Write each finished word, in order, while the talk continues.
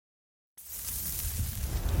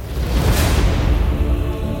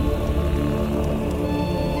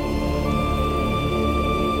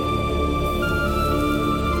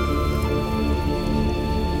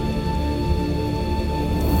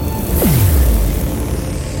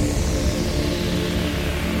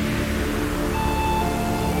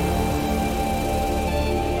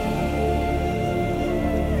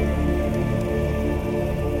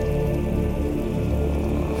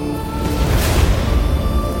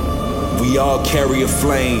We all carry a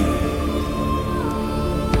flame.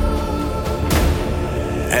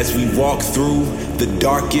 As we walk through the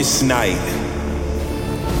darkest night.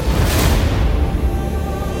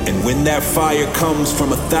 And when that fire comes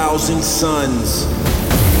from 1,000 suns,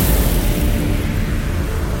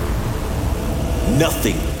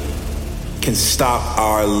 nothing can stop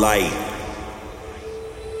our light.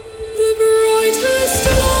 The brightest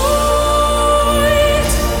light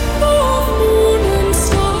of moon and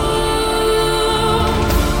star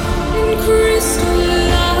in crystal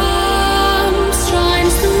lamps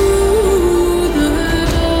shines through the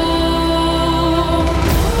dark.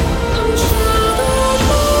 I'm shadowed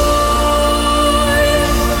by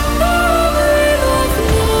the veil of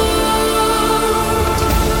night,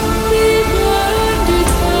 behind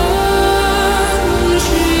eternal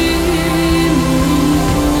shimmering.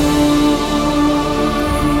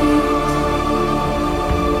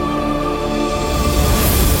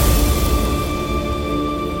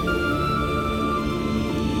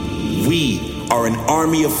 We are an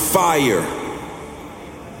army of fire.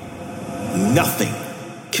 Nothing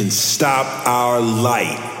can stop our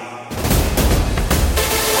light.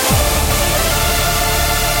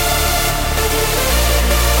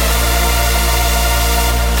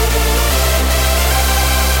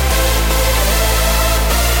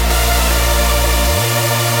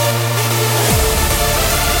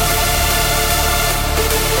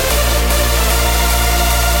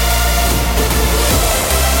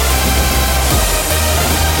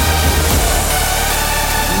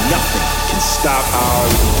 Nothing can stop our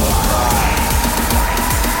light.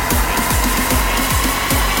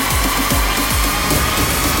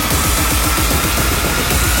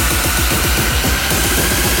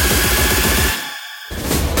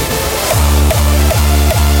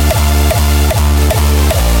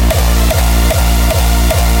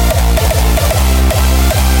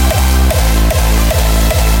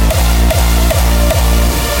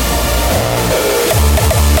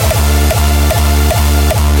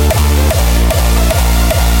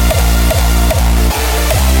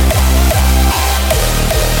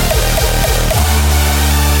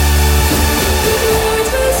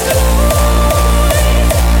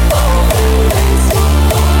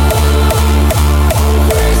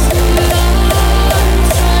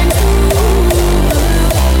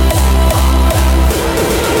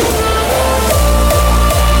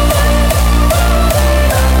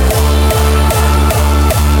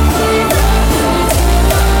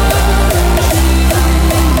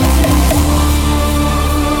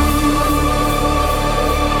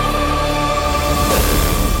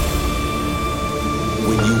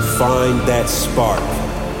 When you find that spark,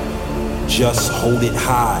 just hold it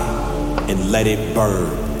high and let it burn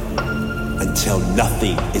until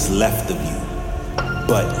nothing is left of you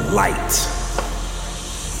but light.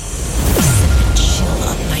 A chill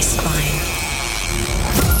up my spine.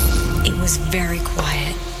 It was very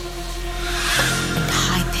quiet and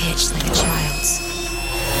high-pitched like a child's.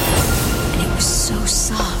 And it was so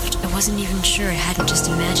soft, I wasn't even sure I hadn't just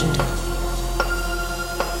imagined it.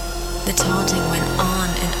 The taunting went on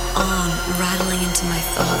and on, rattling into my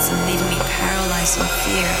thoughts and leaving me paralyzed in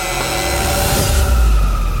fear.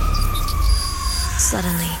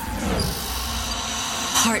 Suddenly,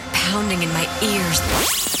 heart pounding in my ears.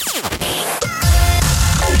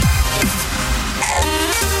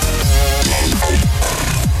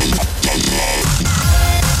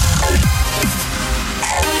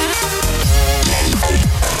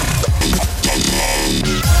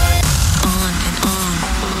 On and on.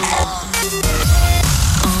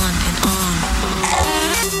 On and on.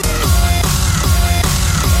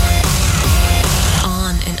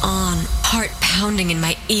 On and on. Heart pounding in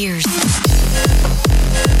my ears.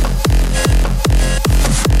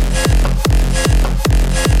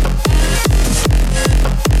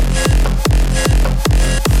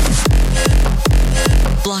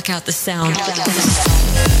 Block out the sound.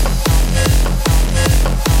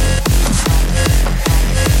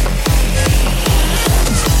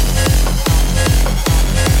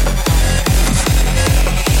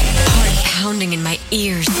 Heart pounding in my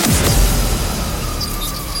ears.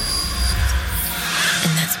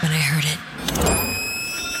 And that's when I heard it.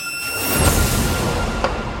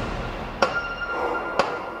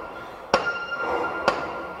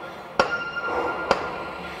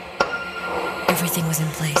 Everything was in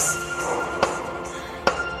place.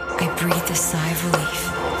 I breathed a sigh of relief.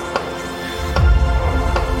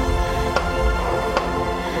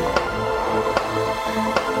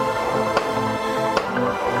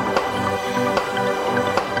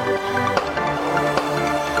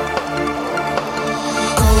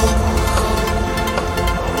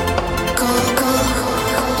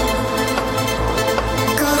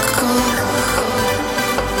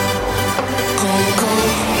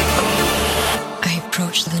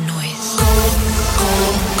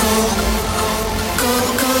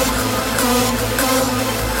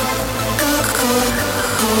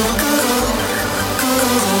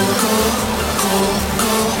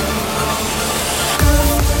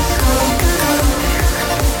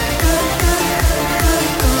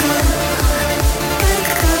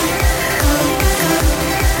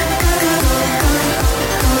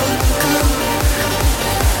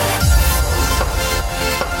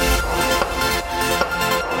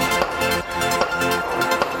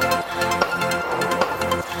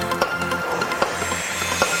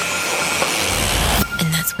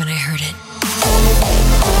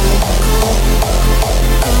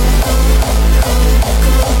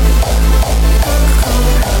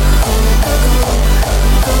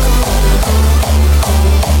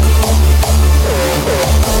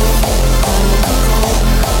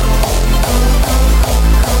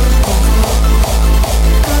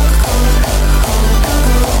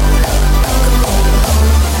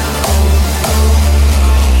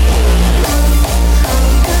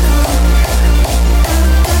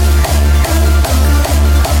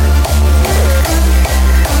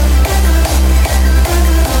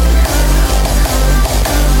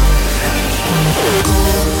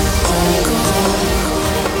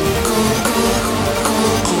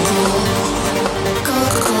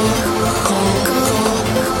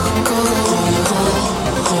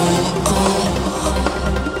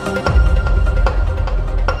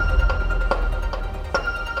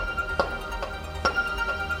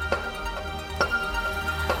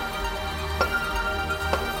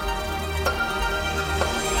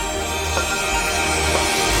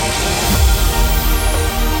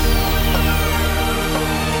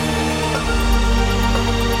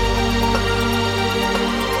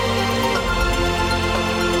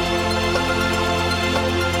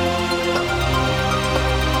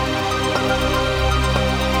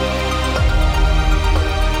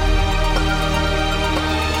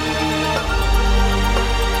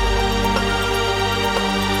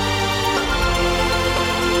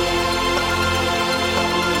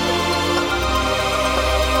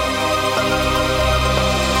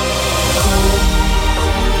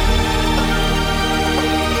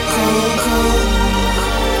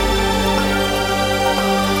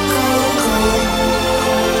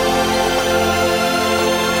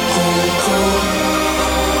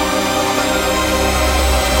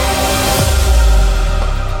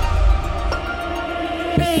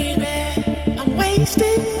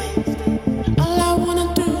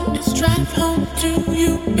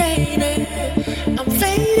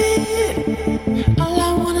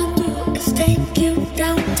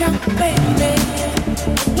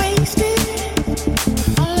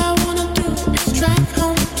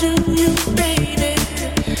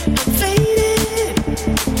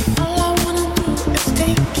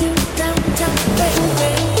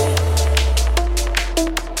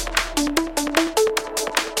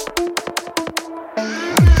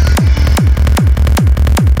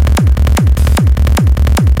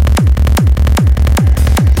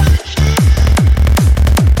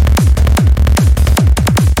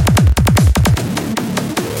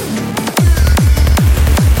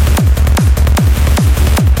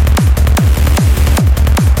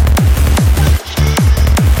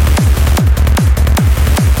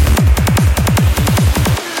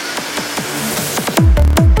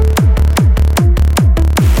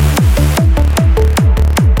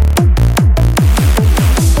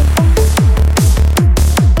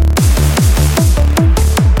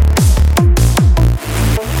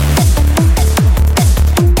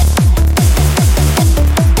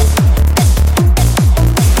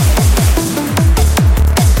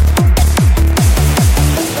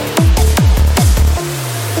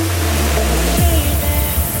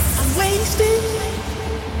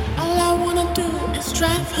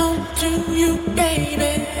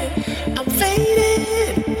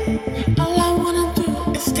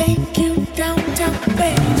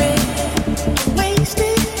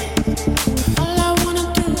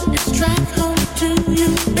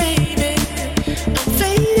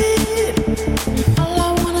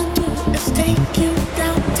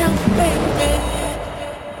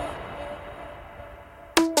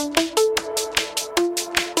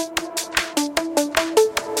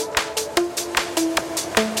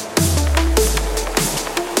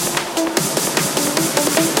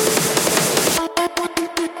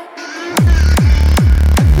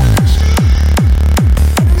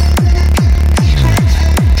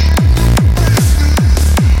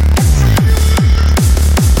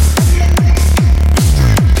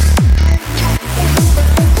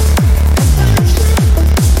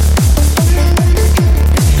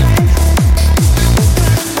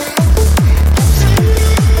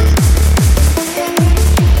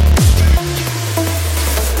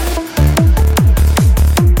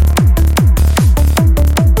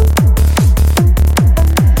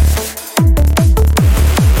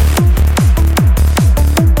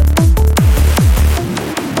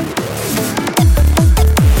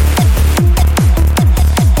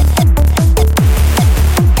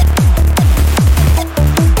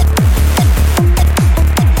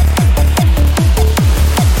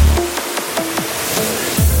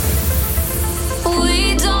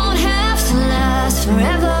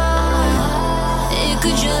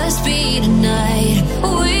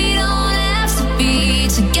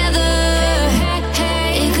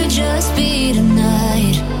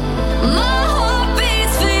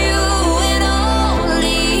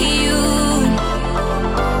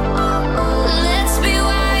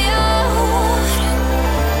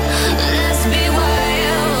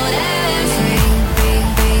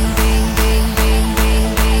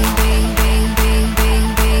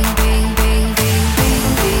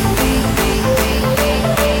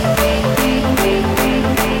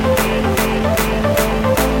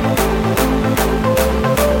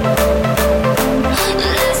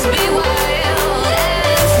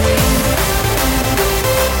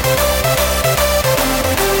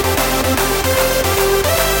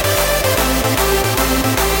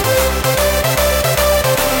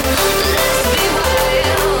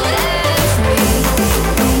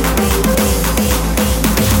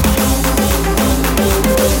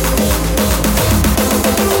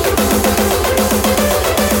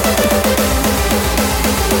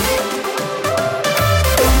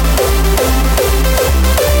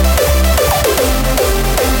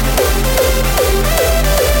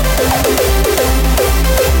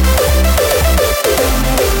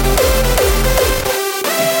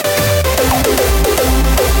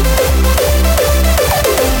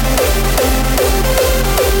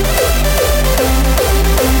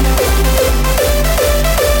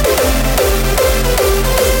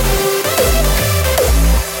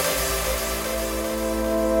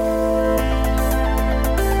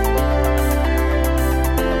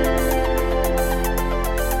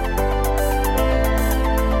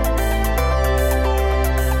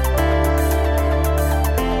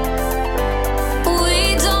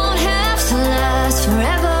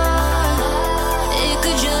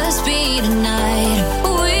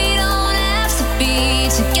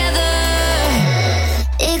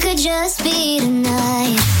 just be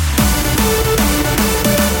tonight.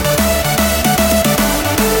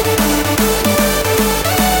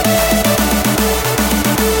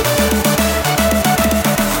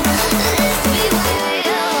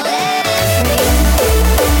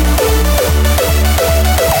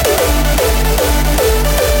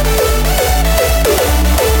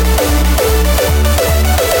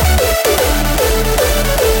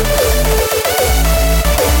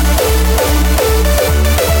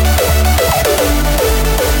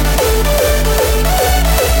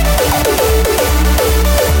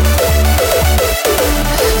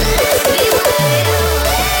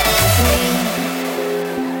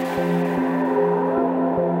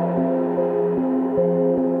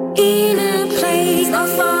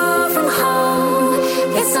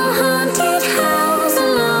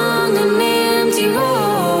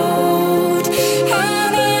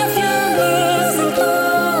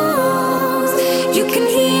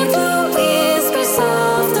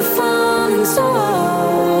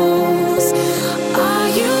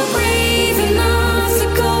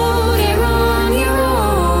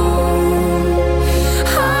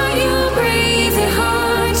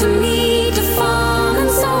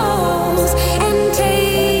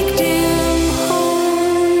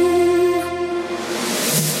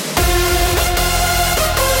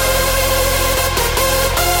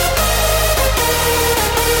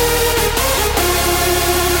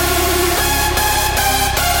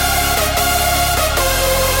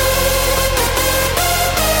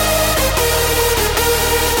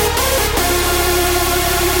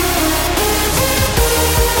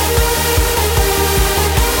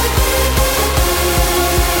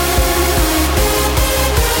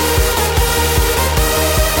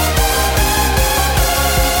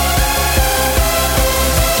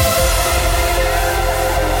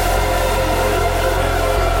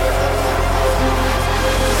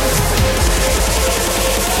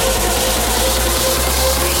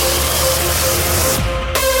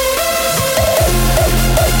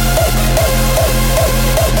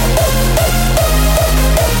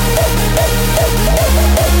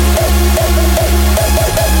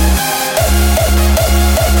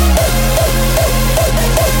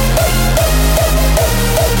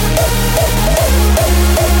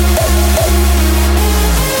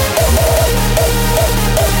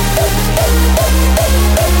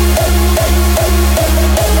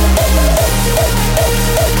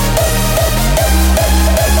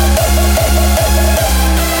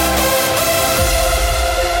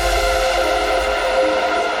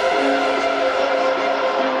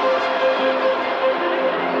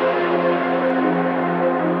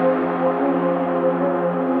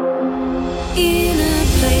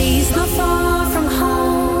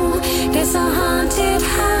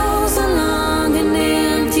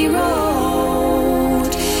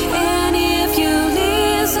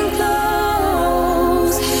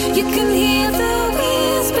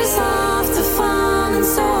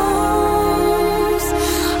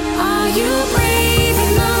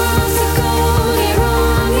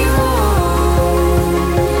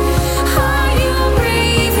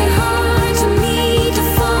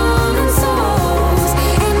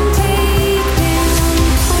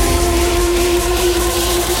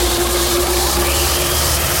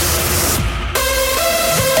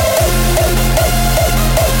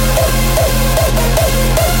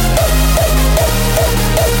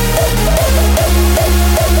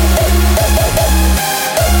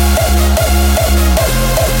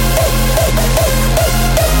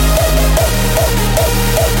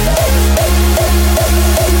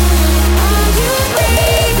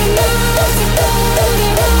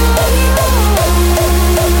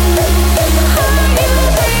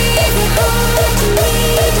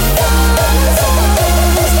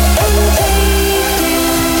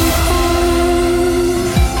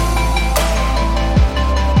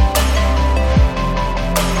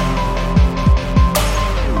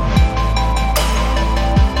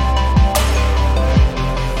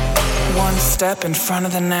 Step in front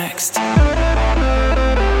of the next.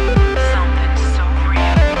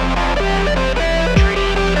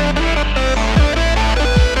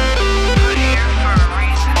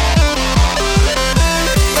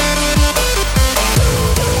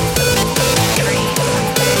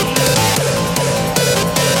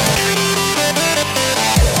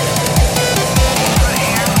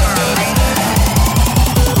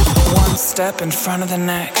 One step in front of the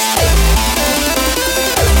next.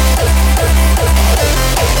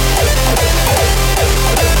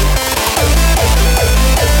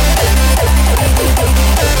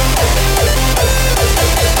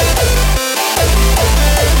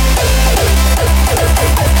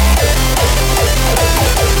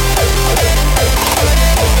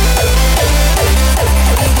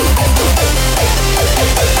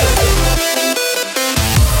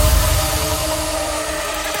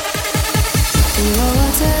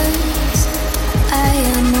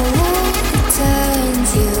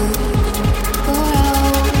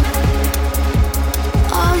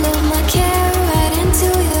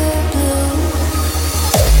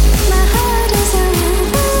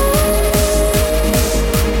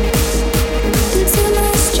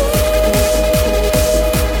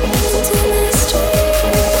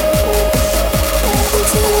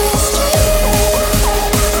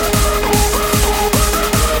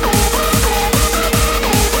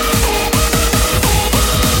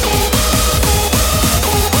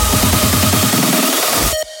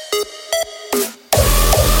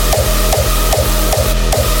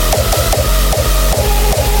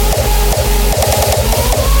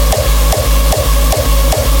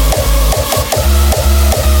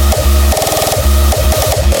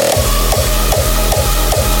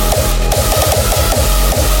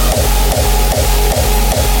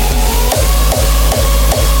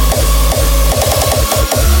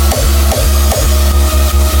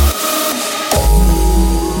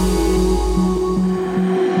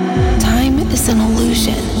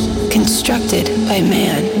 constructed by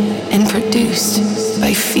man and produced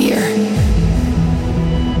by fear.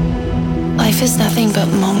 Life is nothing but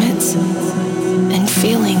moments and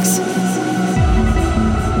feelings.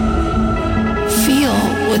 Feel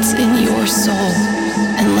what's in your soul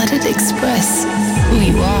and let it express who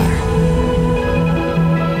you are.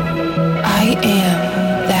 I am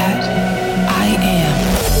that I am.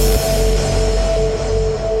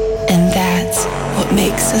 And that's what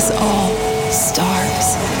makes us all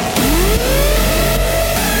stars.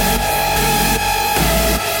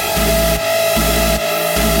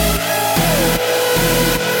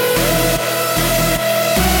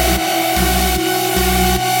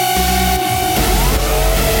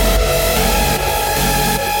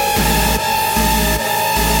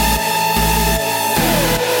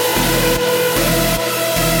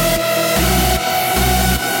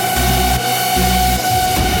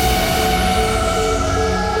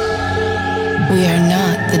 We are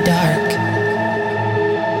not the dark,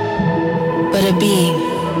 but a being,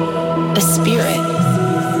 a spirit,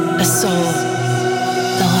 a soul,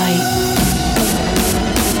 the light.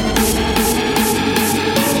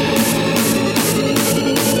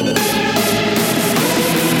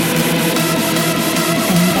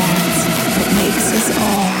 And that's what makes us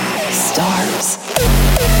all stars.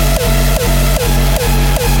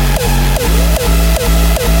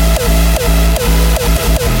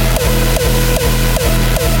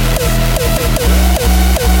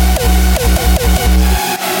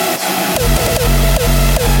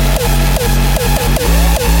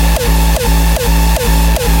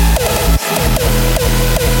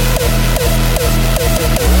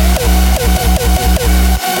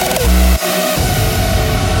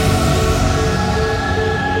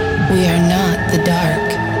 We are not the dark,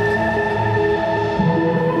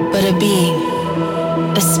 but a being,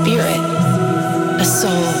 a spirit, a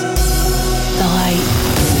soul, the light.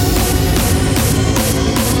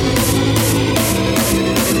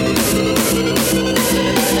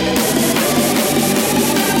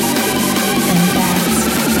 And that's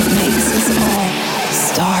what makes us all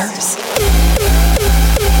stars.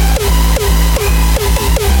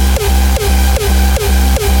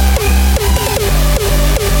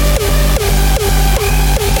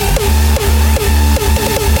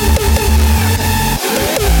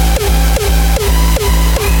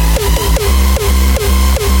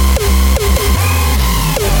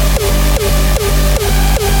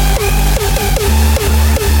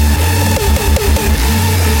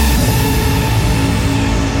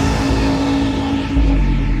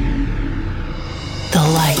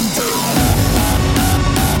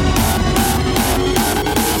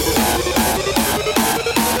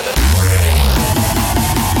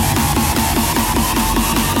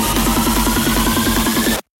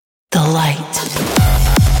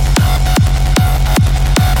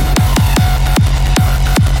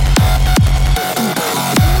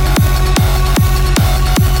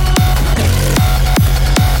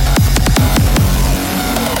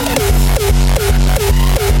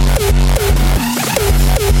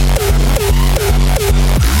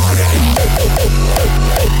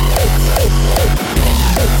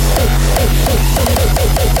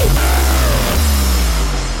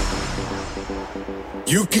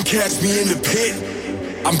 You can catch me in the pit.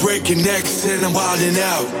 I'm breaking necks and I'm wilding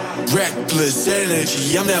out. Reckless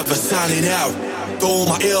energy, I'm never signing out. Throw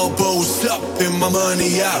my elbows up and my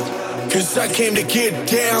money out. Cause I came to get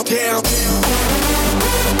down, down.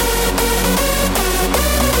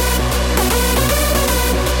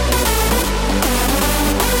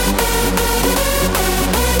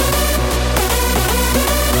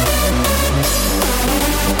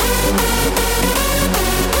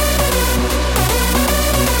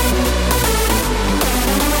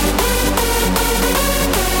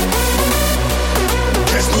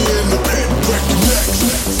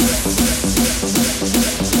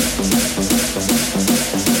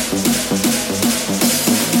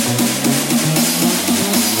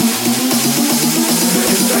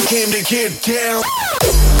 Came to get down.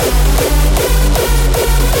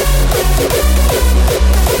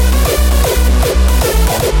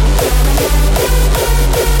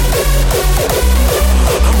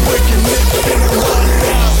 I'm breaking this and I'm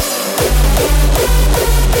running out.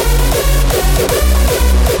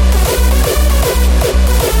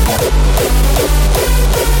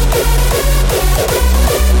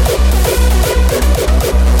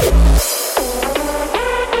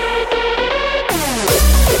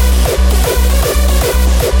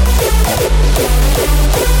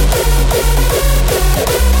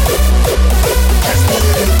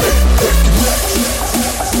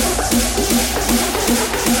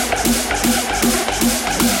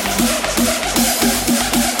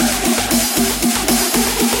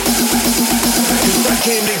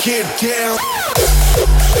 get down.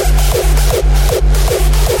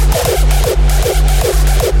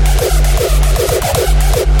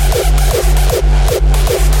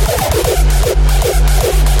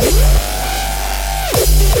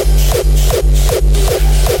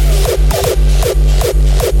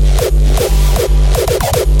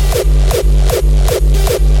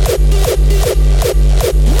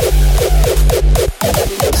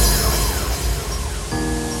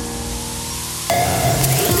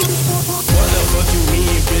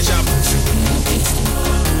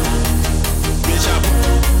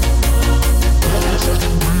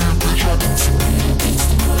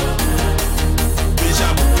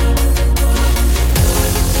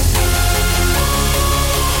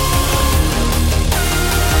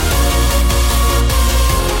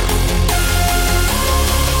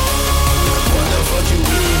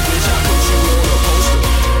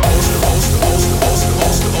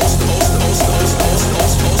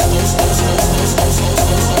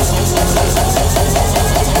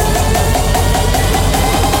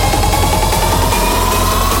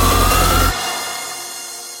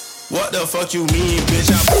 What the fuck you mean, bitch?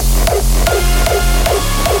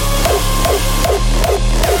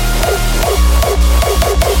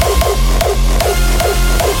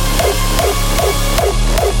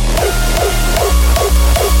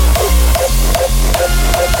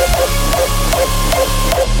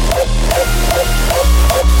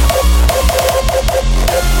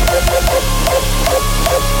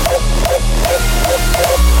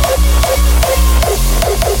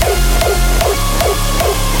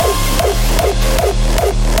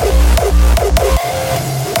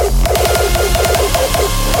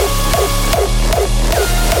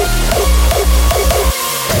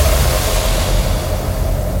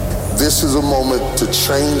 This is a moment to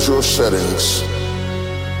change your settings.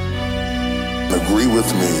 Agree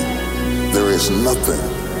with me, there is nothing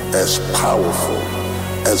as powerful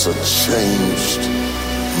as a changed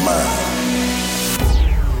mind.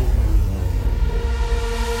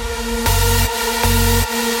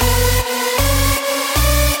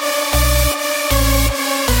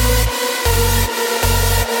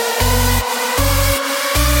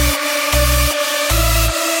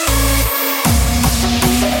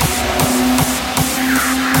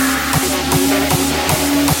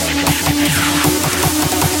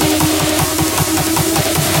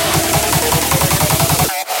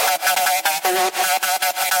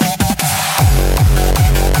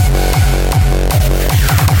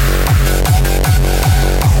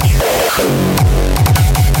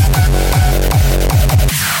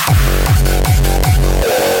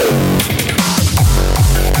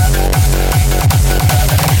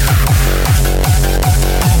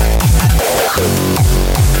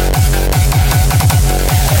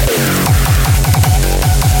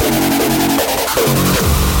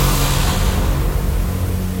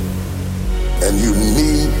 And you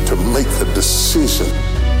need to make a decision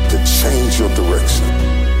to change your direction.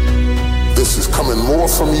 This is coming more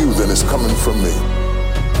from you than it's coming from me.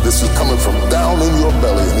 This is coming from down in your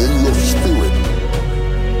belly and in your spirit.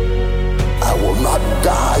 I will not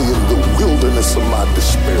die in the wilderness of my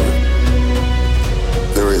despair.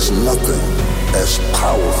 There is nothing as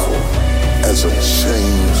powerful as a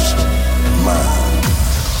changed mind.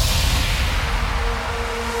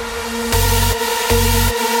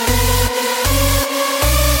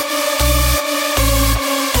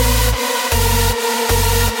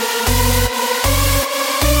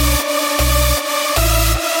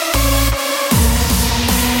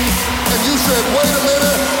 Wait a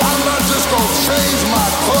minute, I'm not just gonna change my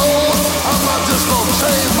clothes, I'm not just gonna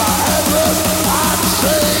change my address, I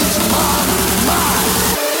changed my mind.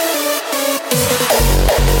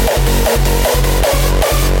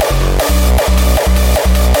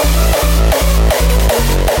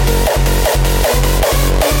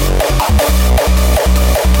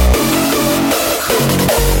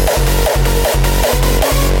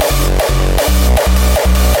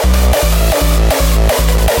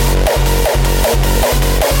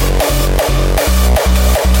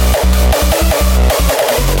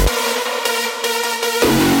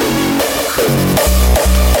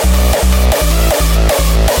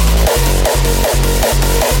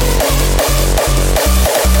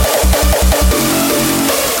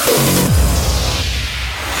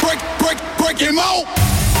 Break him out!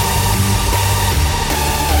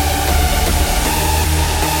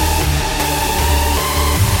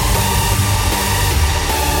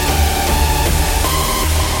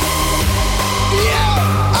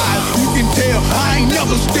 I ain't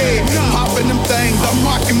never scared. Popping them things, I'm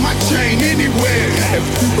rocking my chain anywhere. If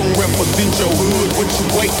you gon' represent your hood, what you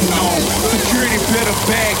waiting on? Security better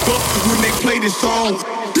back up when they play this song.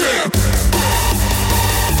 Damn.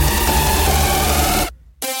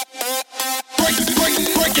 Break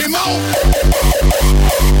him out.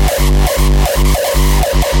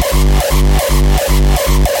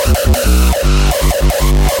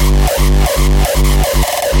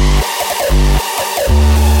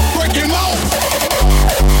 Break him out.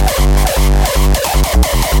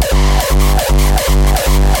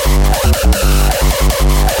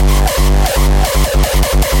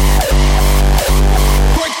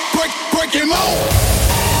 Break him out.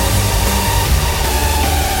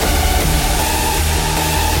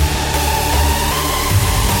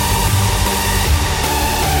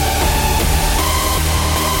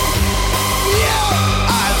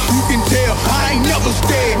 I ain't never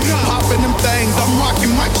scared. Popping them things, I'm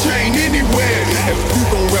rocking my chain anywhere. If you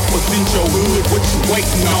gon' represent your hood, what you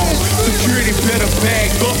waiting on? Security better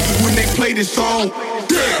bag up when they play this song.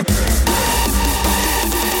 Damn.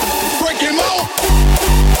 Break him out.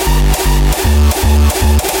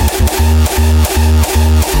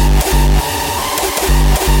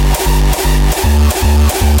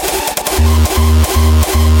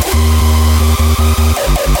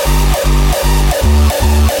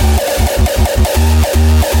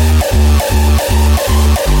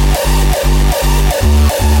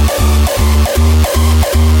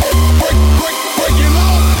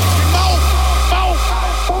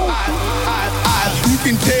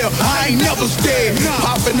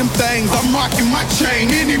 Popping them things, I'm rocking my chain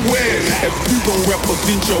anywhere. If you gon'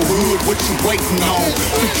 represent your hood, what you waiting on?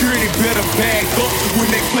 Security better bag up when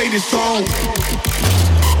they play this song.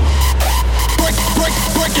 Break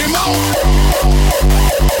him out.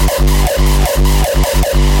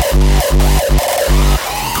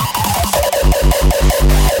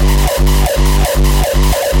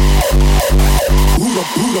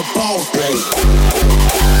 Who the boss, baby?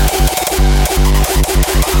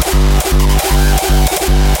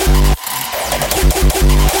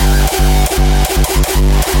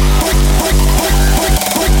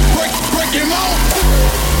 Break him out.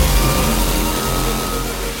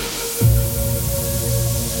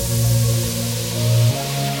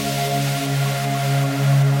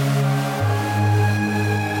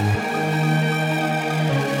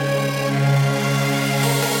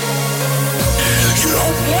 You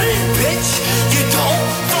don't want it, bitch. You don't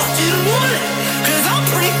fucking want it. 'Cause I'm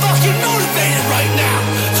pretty fucking motivated right now.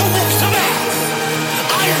 So whoop some ass.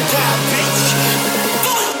 Iron down, bitch.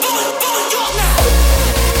 Fuck your now.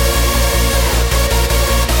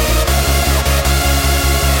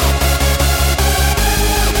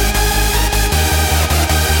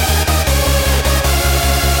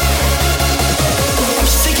 I'm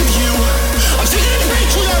sick of you. I'm sick of the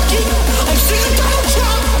patriarchy. I'm sick of Donald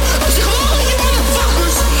Trump. I'm sick of all of you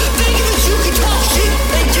motherfuckers thinking that you can talk shit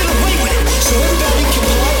and get away with it. So everybody can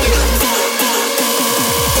blow up their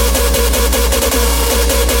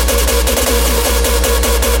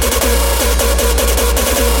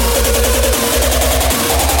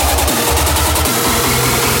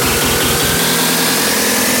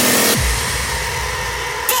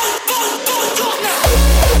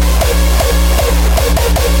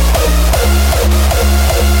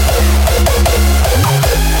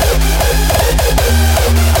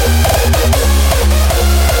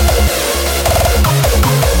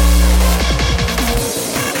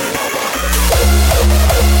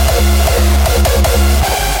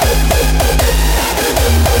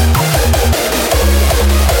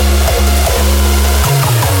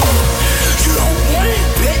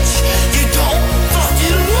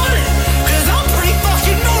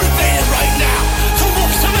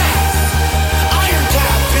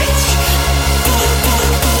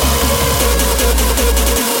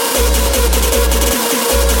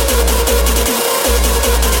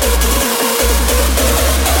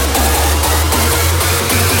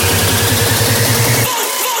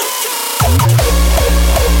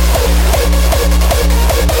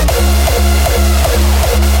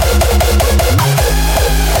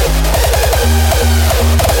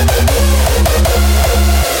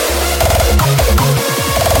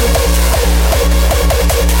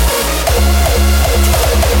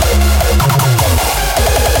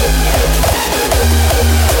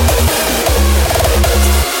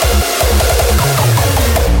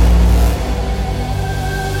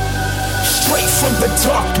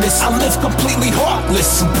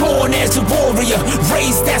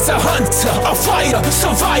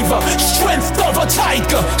survivor, strength of a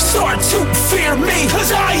tiger. Start to fear me,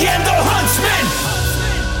 cause I am the huntsman.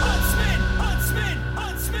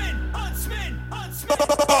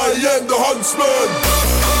 I am the huntsman.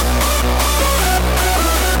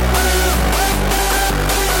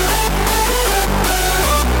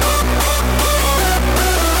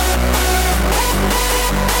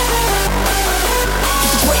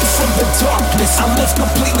 I live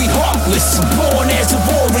completely heartless. Born as a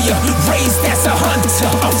warrior, raised as a hunter,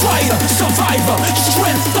 a fighter, survivor,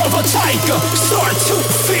 strength of a tiger. Start to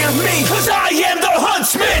fear me, cause I am the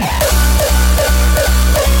huntsman.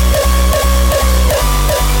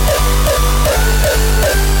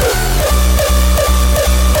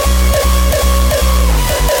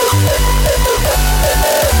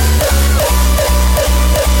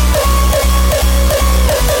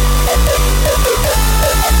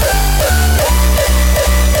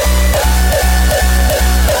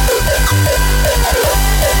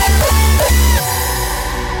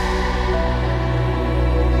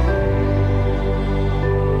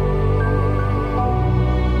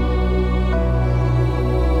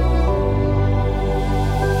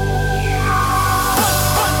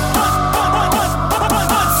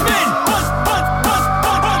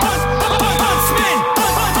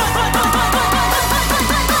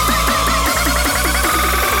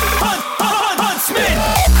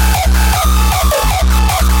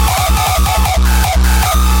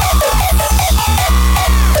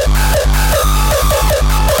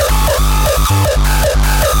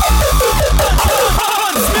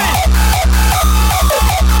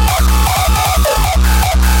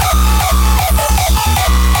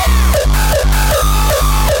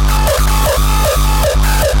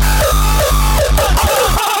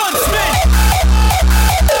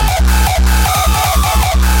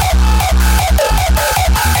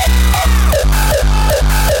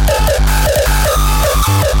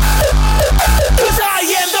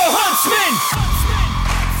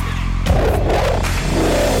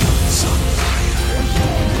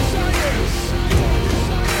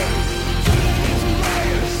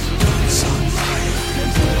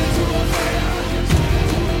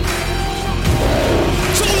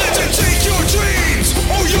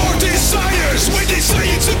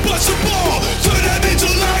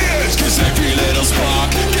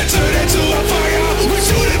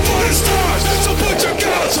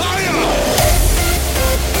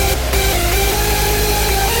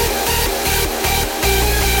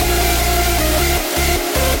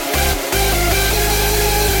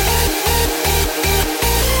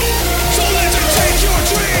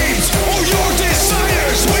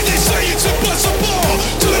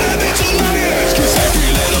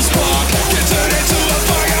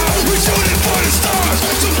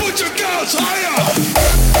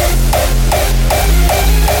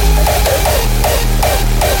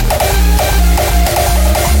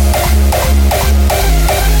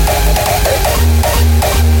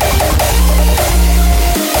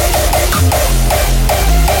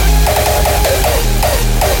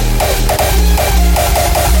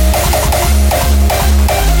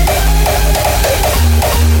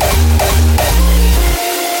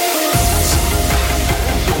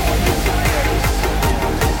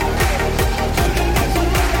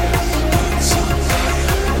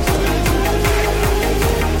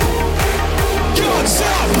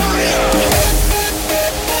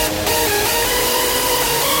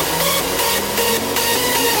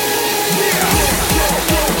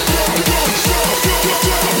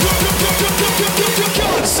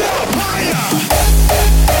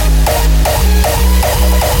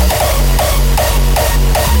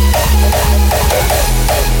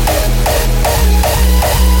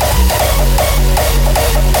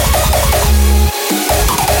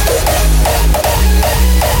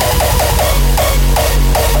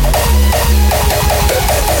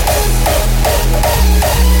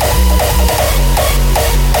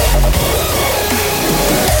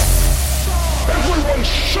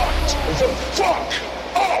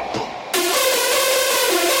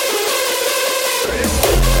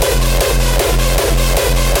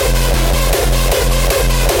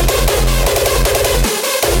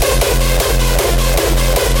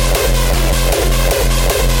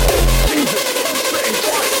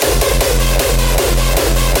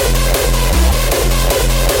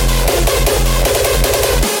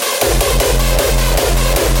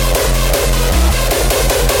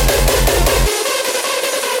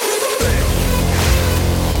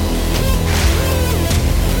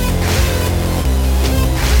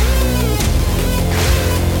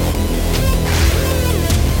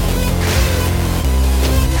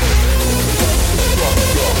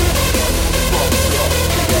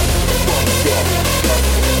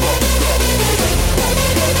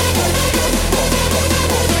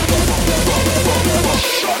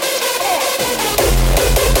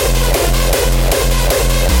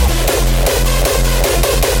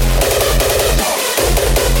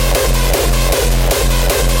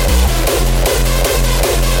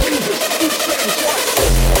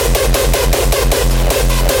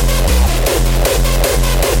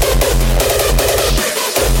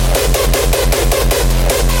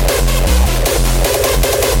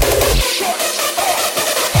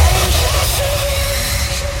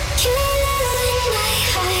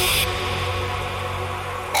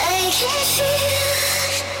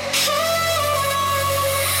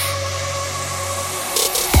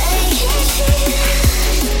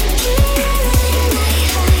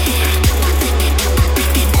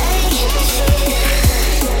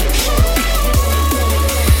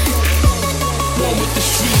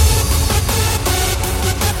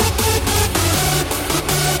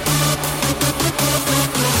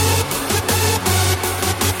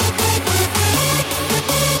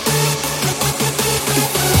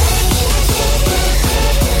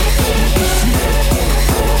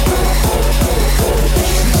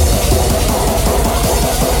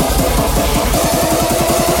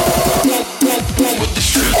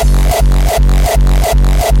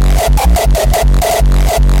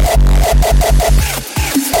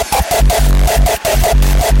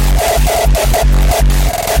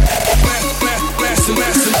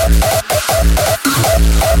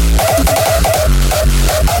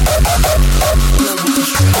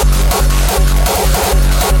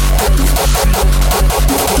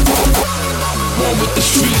 with the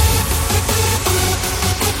street.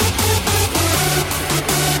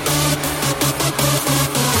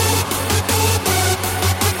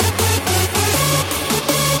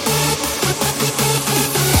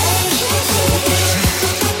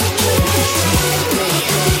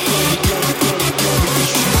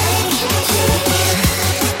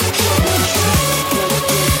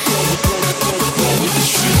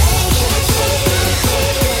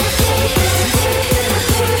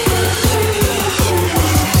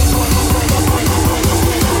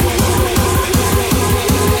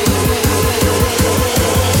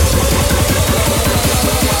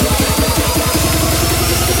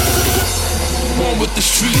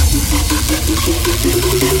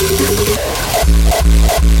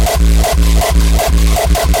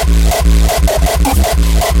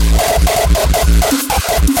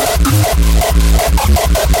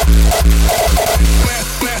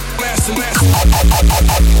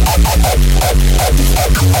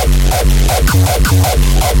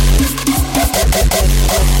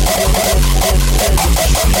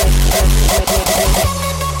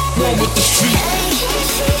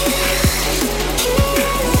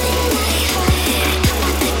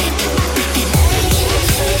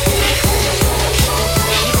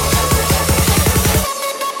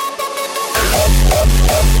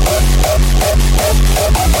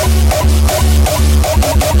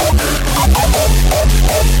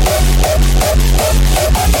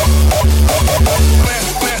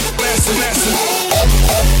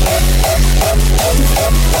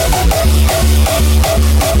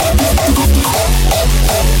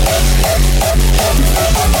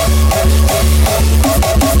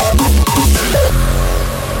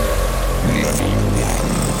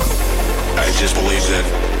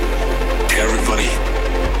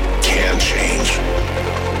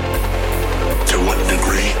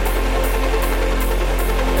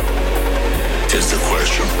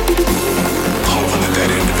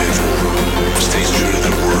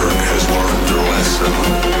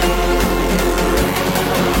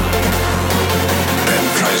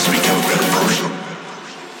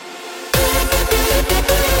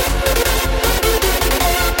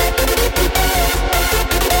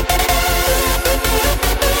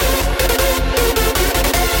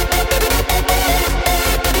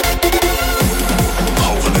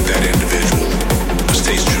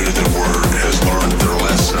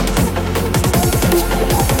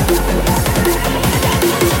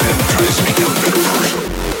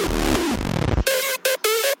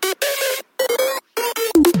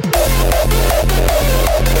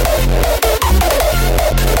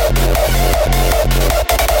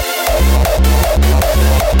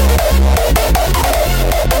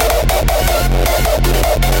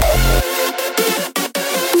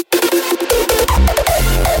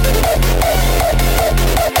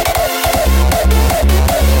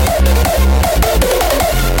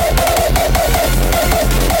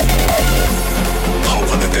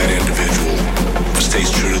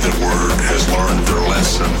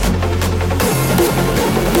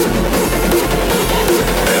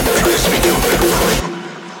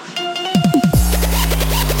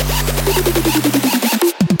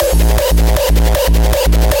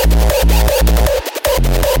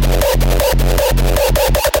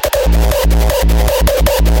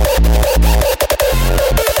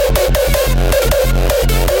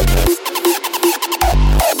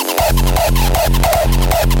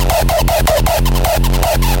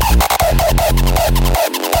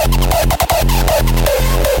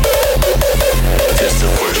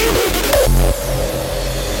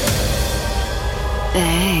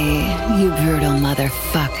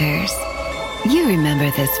 You remember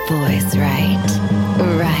this voice, right?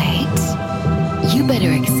 Right. You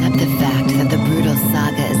better accept the fact that the Brutal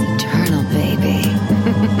Saga is eternal, baby.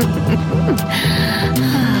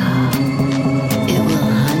 It will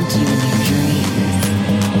hunt you in your dreams.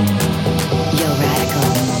 Yo, Radical,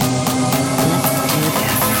 let's do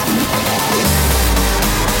this.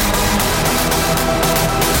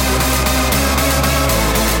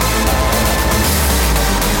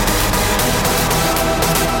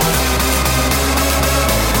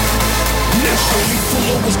 Never hateful,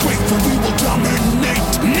 always grateful, we will dominate.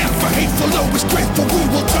 Never hateful, always grateful, we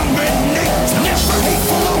will dominate.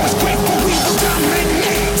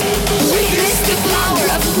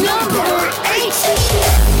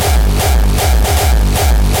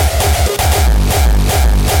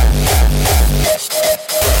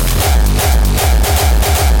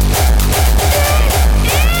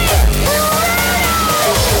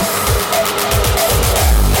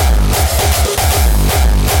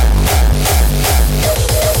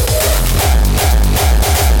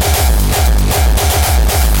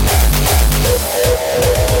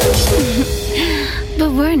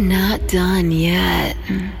 not done yet.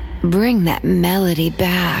 Bring that melody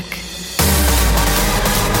back.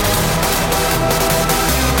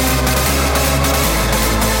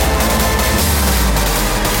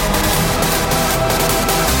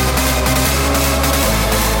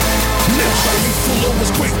 Never hateful,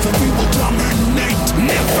 always grateful, we will dominate.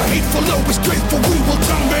 Never hateful, always grateful, we will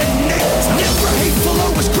dominate. Never hateful,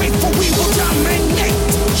 always grateful, we will dominate.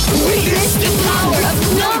 Witness the power of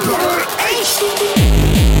number 8.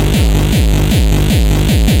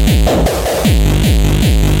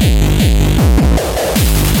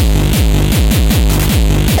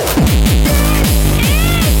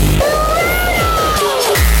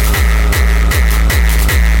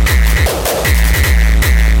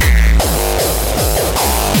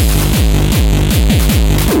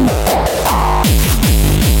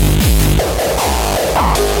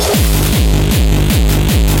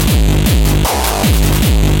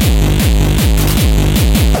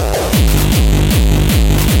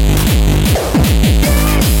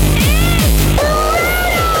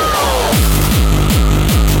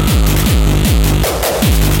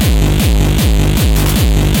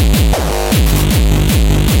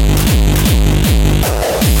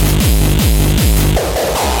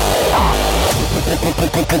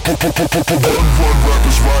 Run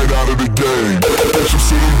rappers right out of the game. Bitch, I'm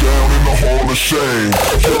sitting down in the hall of shame.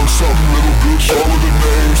 Young something, little bitch, all of the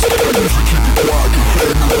names. I usually keep it quiet, cause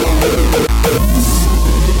they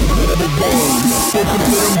Put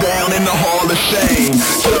them down in the hall of shame.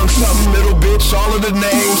 Young something, little bitch, all of the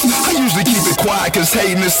names. I usually keep it quiet cause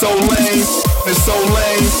hating is so lame. It's so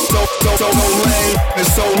lame, so lame.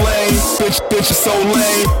 It's so lame, bitch is so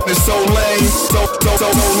lame. It's so lame, so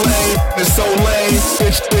lame. It's so lame,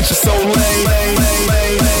 bitch is so lame.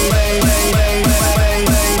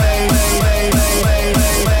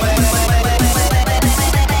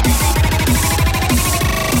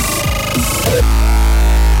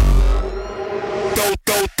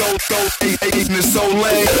 Hating is so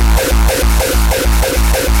lame.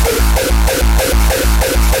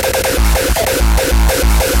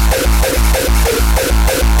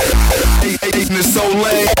 Hating is so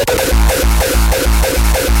lame.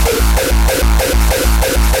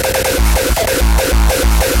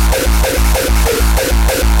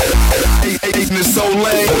 Hating is so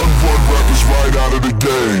lame. Run rappers right out of the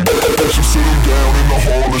game. Bitch, I'm sitting down in the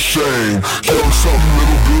hall of shame. Young something,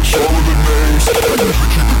 little bitch, all of the names. I usually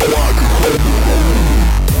keep it